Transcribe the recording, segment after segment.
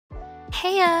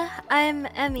Heya, I'm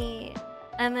Emmy.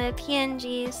 I'm a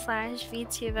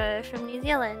PNG/VTuber from New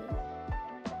Zealand.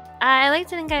 I like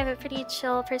to think I have a pretty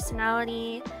chill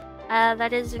personality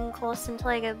that is in course until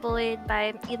I get bullied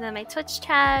by either my Twitch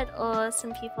chat or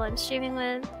some people I'm streaming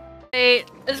with. Wait,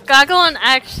 is Gargoyle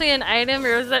actually an item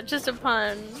or is that just a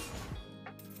pun?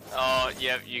 Oh,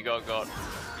 yeah, you got.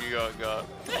 You got.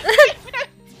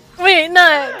 Wait,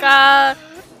 no, God.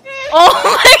 Oh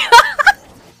my god!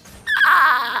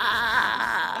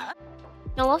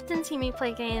 You'll often see me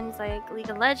play games like League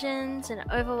of Legends and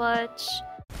Overwatch.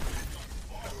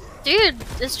 Dude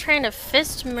is trying to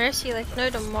fist Mercy like no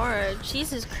tomorrow.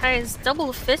 Jesus Christ,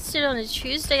 double fisted on a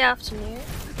Tuesday afternoon.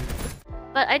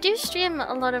 But I do stream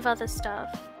a lot of other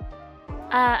stuff.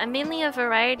 I'm mainly a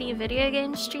variety video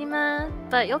game streamer,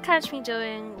 but you'll catch me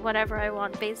doing whatever I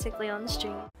want basically on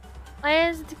stream. Why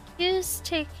is the queues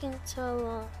taking so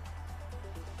long?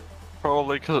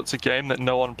 Probably because it's a game that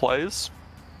no one plays.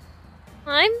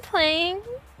 I'm playing.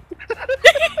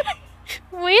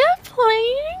 We're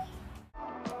playing.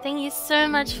 Thank you so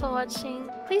much for watching.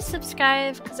 Please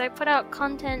subscribe because I put out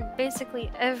content basically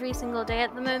every single day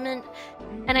at the moment,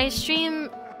 and I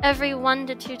stream every 1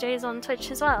 to 2 days on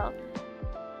Twitch as well.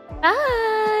 Bye!